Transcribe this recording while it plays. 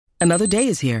Another day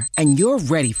is here, and you're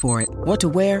ready for it. What to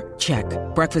wear? Check.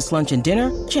 Breakfast, lunch, and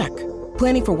dinner? Check.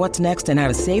 Planning for what's next and how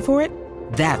to save for it?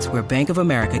 That's where Bank of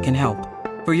America can help.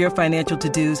 For your financial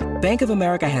to-dos, Bank of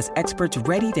America has experts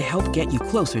ready to help get you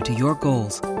closer to your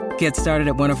goals. Get started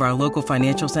at one of our local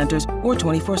financial centers or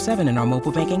 24/7 in our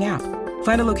mobile banking app.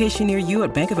 Find a location near you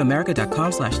at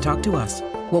bankofamerica.com/talktous.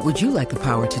 What would you like the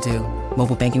power to do?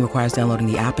 Mobile banking requires downloading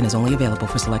the app and is only available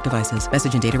for select devices.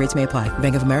 Message and data rates may apply.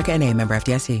 Bank of America N.A., member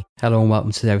FDIC. Hello and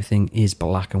welcome to the Everything is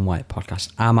Black and White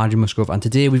podcast. I'm Andrew Musgrove, and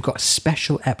today we've got a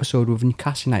special episode with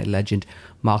Newcastle United legend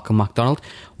Malcolm McDonald.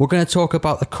 We're going to talk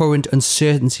about the current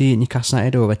uncertainty in Newcastle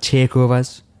United over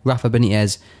takeovers, Rafa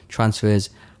Benitez, transfers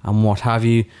and what have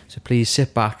you. So please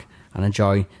sit back and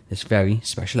enjoy this very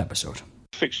special episode.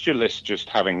 Fixture list just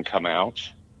having come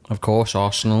out. Of course,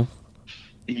 Arsenal.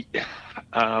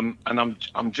 And I'm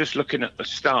just looking at the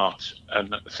start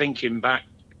and thinking back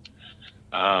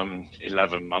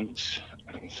 11 months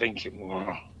and thinking,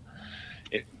 well,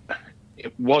 it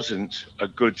wasn't a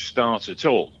good start at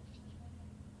all.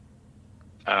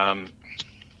 And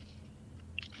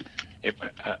it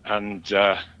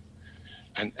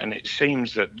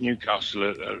seems that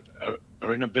Newcastle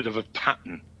are in a bit of a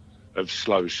pattern of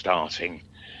slow starting,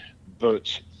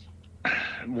 but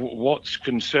what's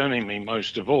concerning me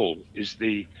most of all is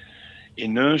the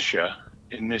inertia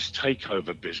in this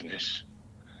takeover business,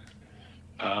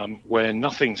 where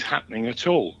nothing's happening at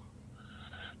all.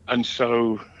 And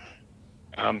so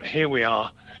here we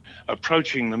are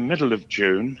approaching the middle of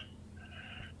June.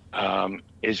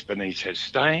 Is Benitez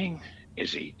staying?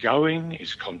 Is he going?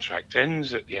 His contract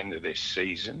ends at the end of this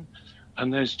season,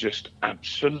 and there's just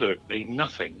absolutely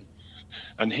nothing.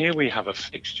 And here we have a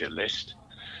fixture list,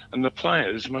 and the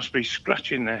players must be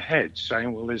scratching their heads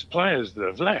saying, well, there's players that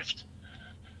have left,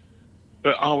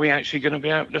 but are we actually going to be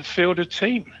able to field a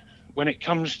team when it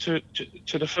comes to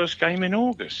the first game in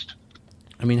August?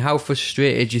 I mean, how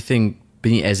frustrated do you think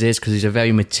Benitez is? Because he's a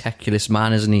very meticulous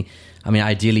man, isn't he? I mean,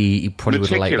 ideally, he probably would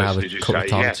have liked to have a couple of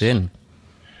targets in.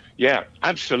 Yeah,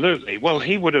 absolutely. Well,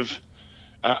 he would have...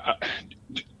 I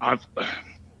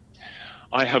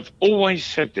have always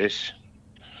said this.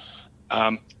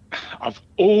 I've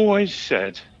always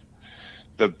said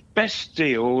the best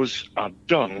deals are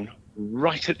done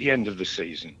right at the end of the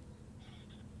season.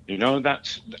 You know,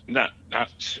 that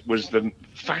was the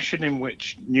fashion in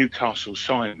which Newcastle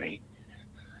signed me,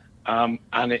 and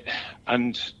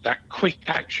that quick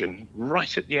action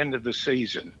right at the end of the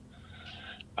season,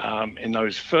 in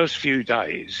those first few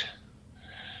days,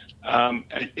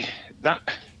 that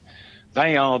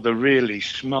they are the really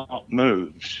smart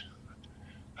moves.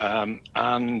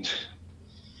 And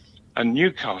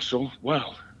Newcastle,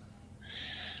 well,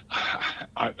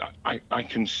 I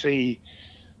can see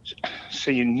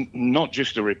not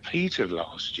just a repeat of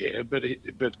last year, but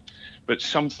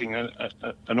something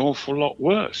an awful lot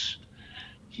worse.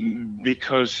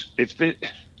 Because if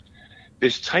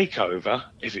this takeover,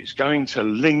 if it's going to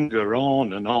linger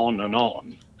on and on and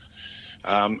on,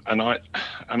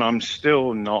 and I'm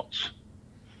still not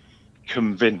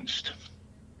convinced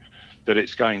that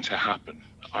it's going to happen.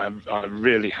 I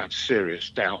really have serious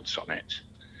doubts on it,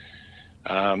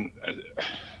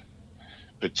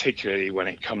 particularly when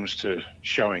it comes to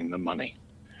showing the money.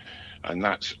 And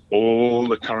that's all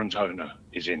the current owner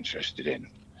is interested in.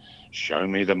 Show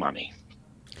me the money.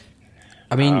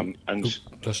 I mean,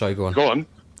 sorry, go on. Go on.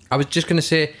 I was just going to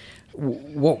say,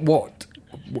 what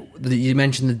you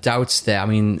mentioned the doubts there. I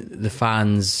mean, the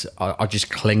fans are just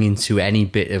clinging to any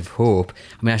bit of hope.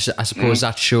 I mean, I suppose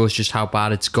that shows just how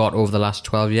bad it's got over the last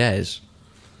 12 years.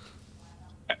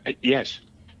 Yes,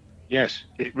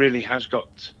 it really has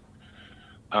got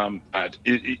bad.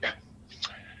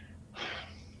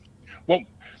 What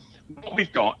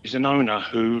we've got is an owner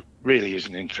who really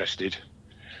isn't interested,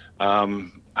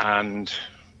 and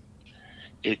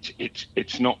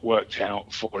it's not worked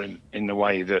out for him in the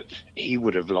way that he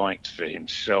would have liked for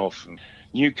himself. And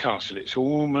Newcastle, it's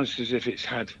almost as if it's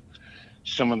had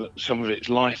some of its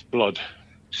lifeblood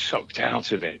sucked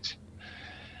out of it,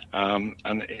 and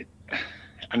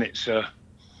it's a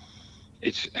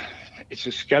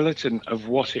skeleton of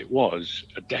what it was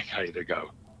a decade ago.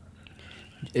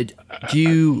 Do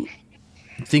you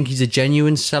think he's a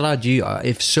genuine seller? Do you,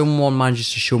 if someone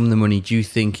manages to show him the money, do you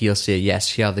think he'll say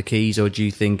yes, here are the keys, or do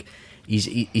you think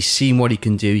he's seen what he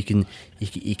can do? He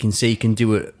can say he can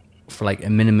do it for like a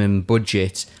minimum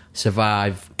budget,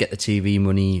 survive, get the TV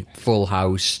money, full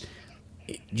house.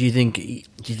 Do you think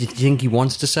he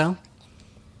wants to sell?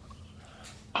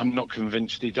 I'm not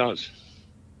convinced he does.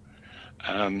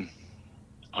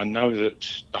 I know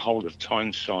that the whole of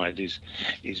Tyneside is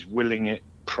willing it,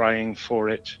 praying for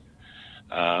it.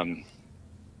 Um,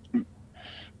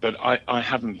 but I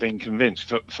haven't been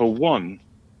convinced. For one,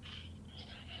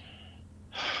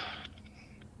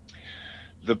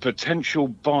 the potential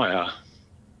buyer,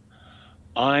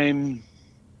 I'm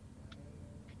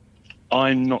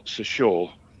not so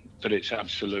sure that it's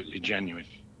absolutely genuine.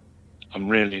 I'm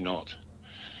really not.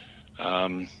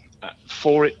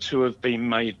 For it to have been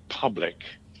made public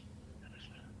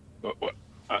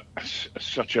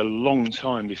such a long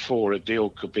time before a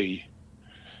deal could be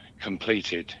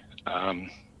completed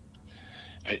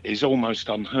is almost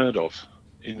unheard of.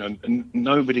 You know,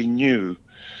 nobody knew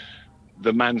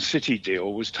the Man City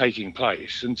deal was taking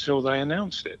place until they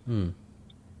announced it,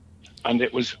 and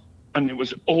it was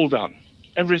all done,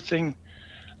 everything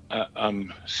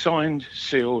signed,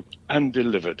 sealed, and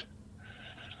delivered,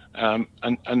 and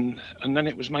then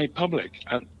it was made public,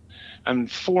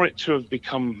 and for it to have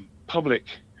become public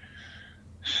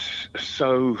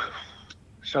so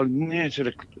near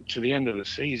to the end of the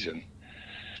season,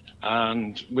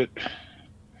 and with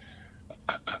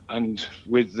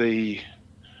the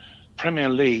Premier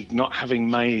League not having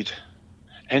made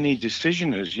any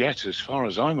decision as yet, as far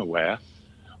as I'm aware,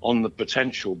 on the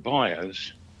potential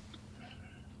buyers,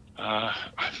 I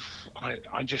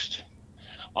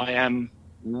am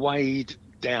weighed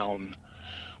down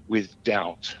with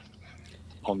doubt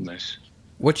on this.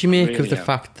 What do you make of the am.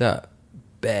 fact that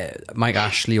Mike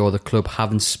Ashley or the club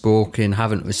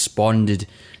haven't responded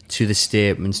to the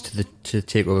statements, to the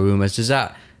takeover rumours? Does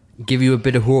that give you a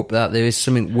bit of hope that there is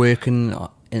something working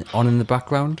on in the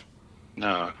background?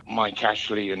 No, Mike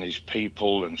Ashley and his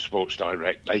people and Sports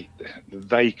Direct,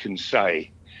 they can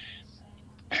say,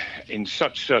 in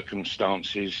such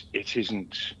circumstances, it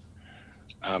isn't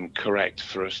correct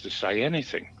for us to say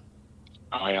anything.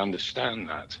 I understand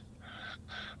that.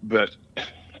 But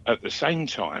at the same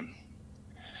time,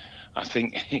 I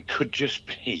think it could just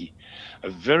be a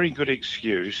very good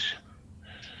excuse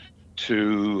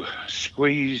to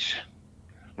squeeze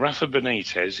Rafa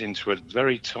Benitez into a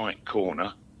very tight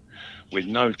corner with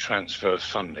no transfer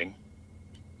funding,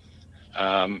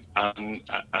 and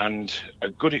a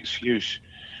good excuse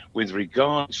with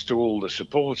regards to all the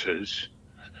supporters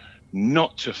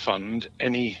not to fund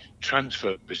any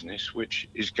transfer business, which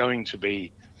is going to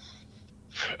be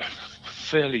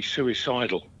fairly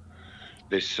suicidal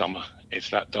this summer if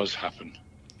that does happen.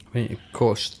 I mean, of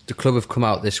course, the club have come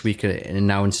out this week and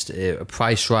announced a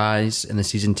price rise in the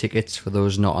season tickets for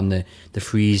those not on the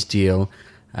freeze deal.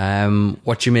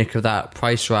 What do you make of that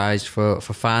price rise for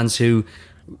fans who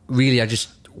really are just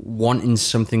wanting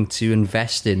something to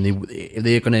invest in?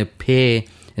 They're going to pay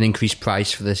an increased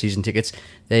price for the season tickets.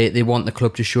 They want the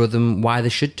club to show them why they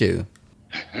should do.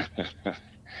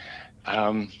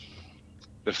 The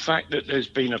fact that there's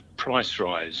been a price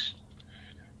rise,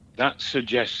 that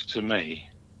suggests to me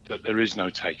that there is no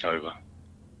takeover.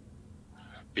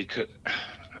 Because,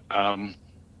 I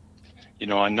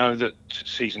know that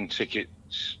season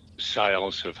tickets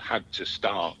sales have had to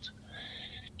start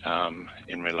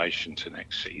in relation to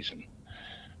next season.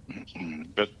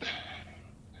 But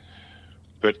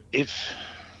if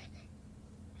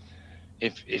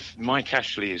Mike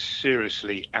Ashley is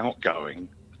seriously outgoing,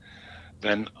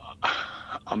 then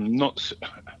I'm not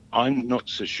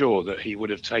so sure that he would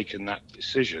have taken that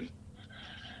decision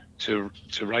to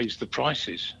raise the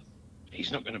prices.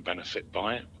 He's not going to benefit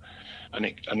by it, and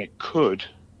it could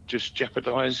just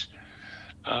jeopardise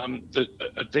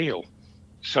a deal.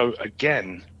 So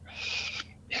again,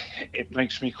 it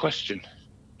makes me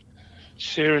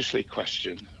seriously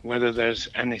question whether there's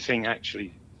anything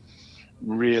actually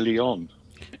really on.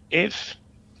 If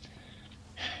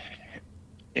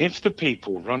the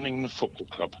people running the football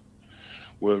club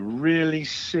were really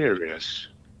serious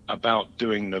about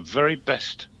doing the very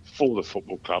best for the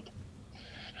football club,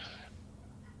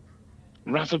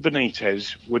 Rafa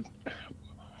Benitez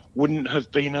wouldn't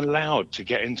have been allowed to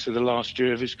get into the last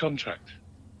year of his contract.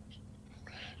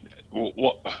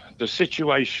 What the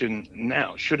situation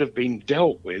now should have been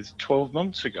dealt with 12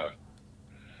 months ago,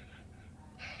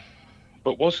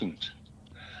 but wasn't.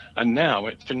 And now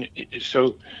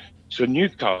so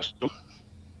Newcastle,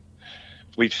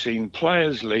 we've seen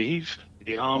players leave,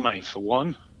 the Arme for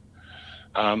one,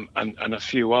 and a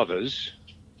few others.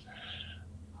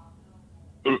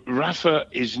 Rafa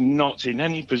is not in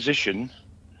any position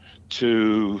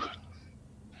to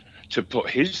put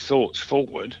his thoughts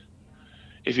forward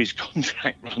if his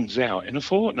contract runs out in a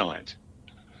fortnight.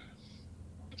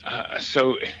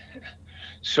 So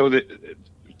that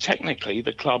technically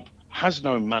the club has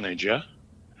no manager,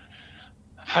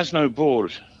 has no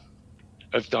board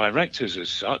of directors as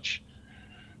such,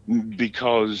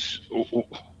 because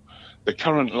the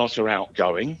current lot are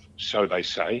outgoing, so they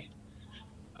say,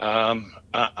 and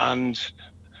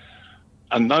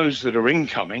those that are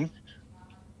incoming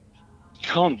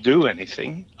can't do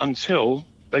anything until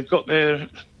they've got their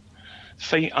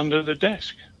feet under the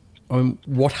desk.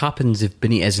 What happens if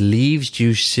Benitez leaves? Do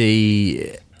you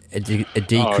see a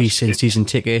decrease in season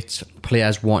tickets,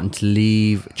 players wanting to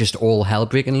leave, just all hell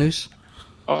breaking loose?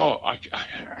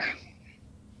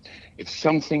 If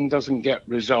something doesn't get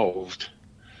resolved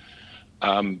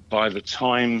by the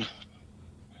time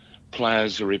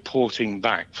players are reporting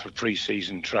back for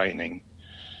pre-season training,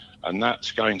 and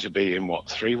that's going to be in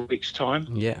 3 weeks' time?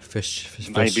 Yeah, first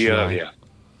maybe earlier.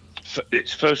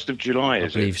 It's 1st of July,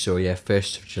 is it? I believe so, yeah,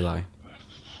 1st of July.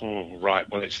 Oh, right.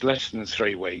 Well, it's less than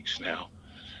 3 weeks now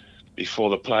before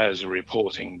the players are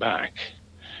reporting back.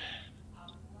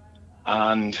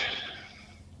 And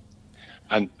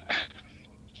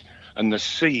the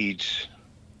seeds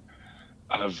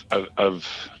of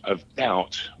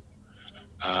doubt,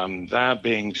 they're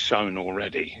being sown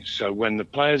already. So when the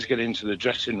players get into the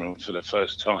dressing room for the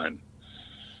first time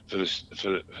for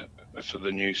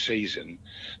the new season,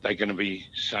 they're going to be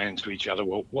saying to each other,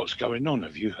 well, what's going on?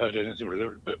 Have you heard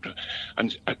anything?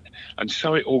 And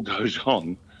so it all goes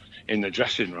on in the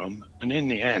dressing room. And in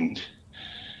the end,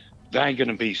 they're going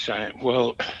to be saying,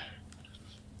 well,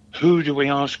 who do we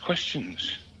ask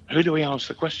questions? Who do we ask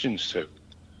the questions to?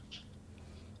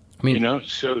 I mean,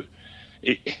 so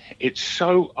it's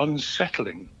so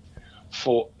unsettling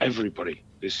for everybody,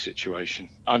 this situation.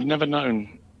 I've never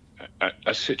known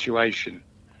a situation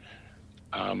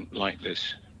like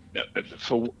this.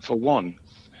 For one,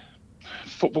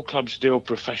 football clubs deal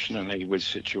professionally with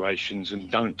situations and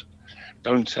don't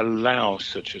allow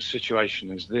such a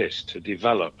situation as this to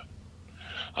develop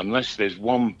unless there's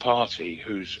one party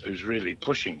who's really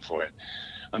pushing for it.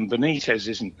 And Benitez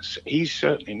he's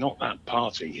certainly not that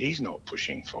party. He's not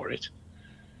pushing for it.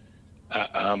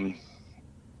 And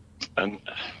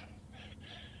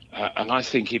I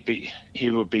think he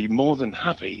would be more than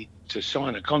happy to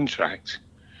sign a contract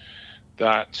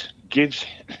that gives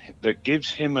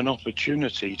him an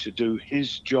opportunity to do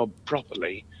his job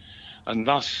properly, and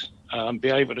thus be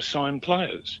able to sign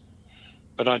players.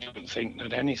 But I don't think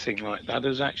that anything like that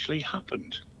has actually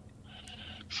happened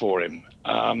for him.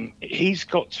 He's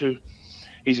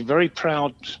a very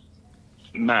proud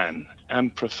man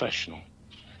and professional.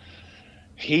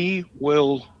 He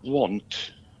will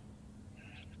want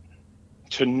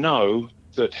to know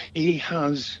that he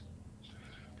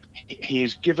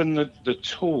is given the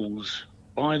tools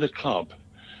by the club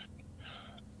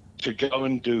to go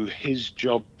and do his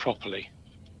job properly.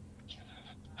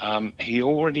 He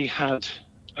already had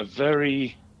a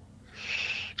very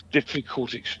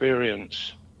difficult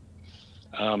experience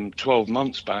 12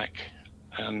 months back,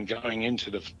 and going into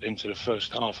the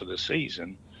first half of the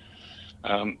season,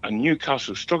 and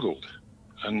Newcastle struggled,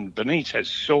 and Benitez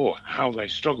saw how they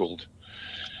struggled,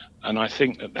 and I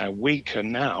think that they're weaker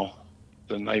now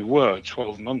than they were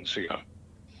 12 months ago.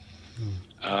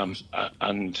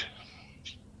 And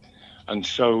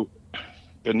so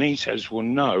Benitez will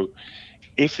know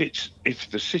if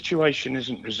the situation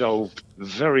isn't resolved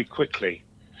very quickly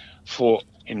for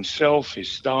himself,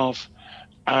 his staff,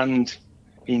 and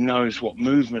he knows what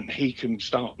movement he can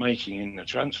start making in the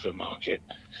transfer market,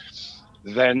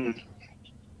 then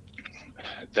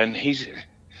he's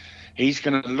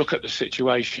going to look at the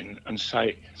situation and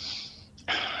say,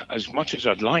 as much as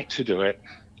I'd like to do it,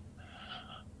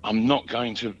 I'm not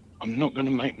going to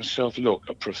make myself look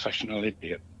a professional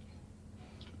idiot.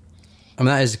 I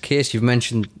mean, that is the case. You've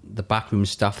mentioned the backroom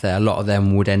staff there. A lot of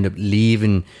them would end up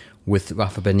leaving with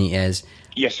Rafa Benitez.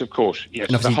 Yes, of course. Yes,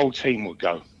 the whole team would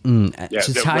go. Yeah,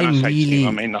 so time really. Team,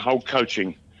 I mean, the whole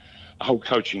coaching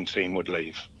team would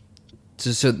leave.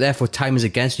 So therefore, time is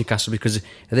against Newcastle, because if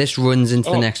this runs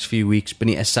into the next few weeks,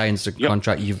 Benitez signs the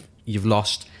contract. You've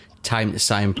lost time to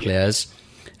sign players.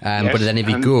 But then if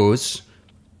he goes,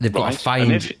 they've got to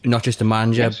find not just a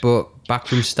manager but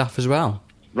backroom staff as well.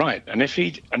 Right, and if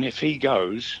he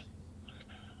goes,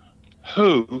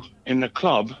 who in the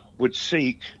club would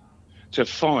seek to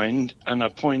find and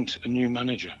appoint a new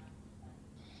manager?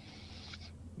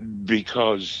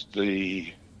 Because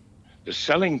the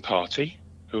selling party,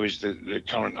 who is the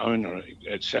current owner,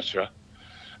 etc.,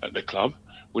 at the club,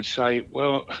 would say,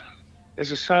 well,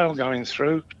 there's a sale going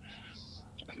through.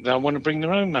 They'll want to bring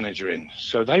their own manager in,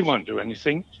 so they won't do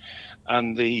anything.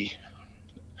 And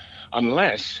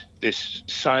unless this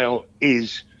sale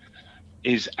is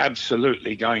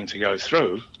absolutely going to go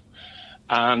through,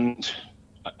 and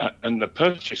the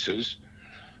purchasers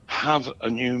have a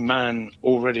new man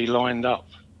already lined up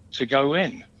to go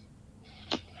in.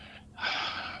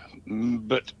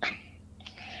 but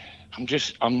I'm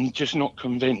just not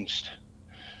convinced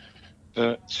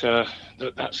that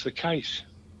that's the case.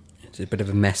 It's a bit of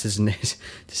a mess, isn't it,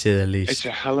 to say the least? It's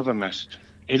a hell of a mess.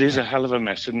 It is a hell of a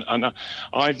mess, and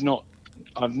I've not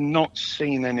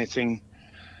seen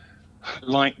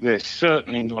like this,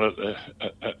 certainly not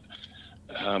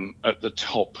at the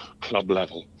top club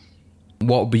level.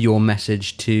 What would be your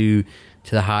message to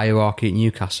the hierarchy at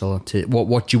Newcastle?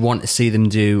 What do you want to see them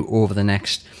do over the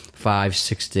next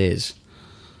 5-6 days?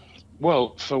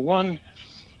 Well, for one,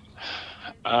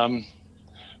 I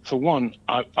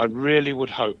really would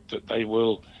hope that they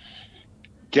will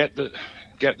get the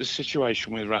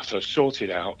situation with Rafa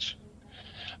sorted out,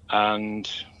 and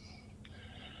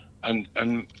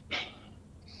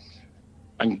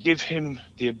give him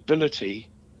the ability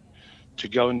to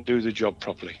go and do the job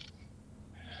properly,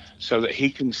 so that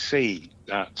he can see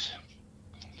that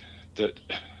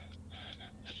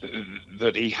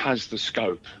he has the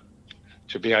scope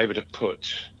to be able to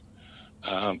put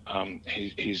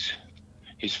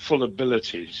his full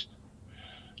abilities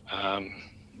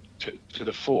to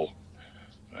the fore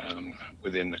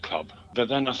within the club. But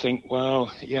then I think,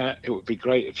 well, yeah, it would be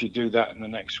great if you do that in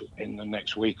the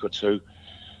next week or two.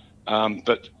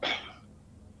 But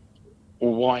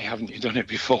why haven't you done it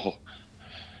before?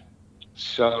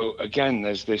 So again,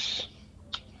 there's this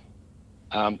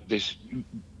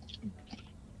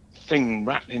thing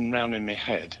rattling around in my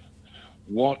head.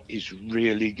 What is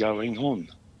really going on?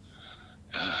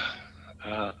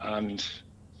 And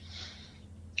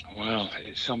well,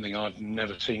 it's something I've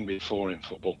never seen before in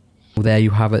football. Well, there you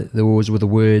have it. Those were the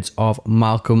words of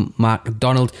Malcolm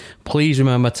MacDonald. Please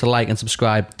remember to like and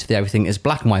subscribe to the Everything is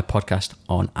Black and White podcast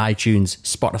on iTunes,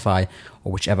 Spotify,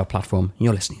 or whichever platform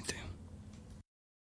you're listening to.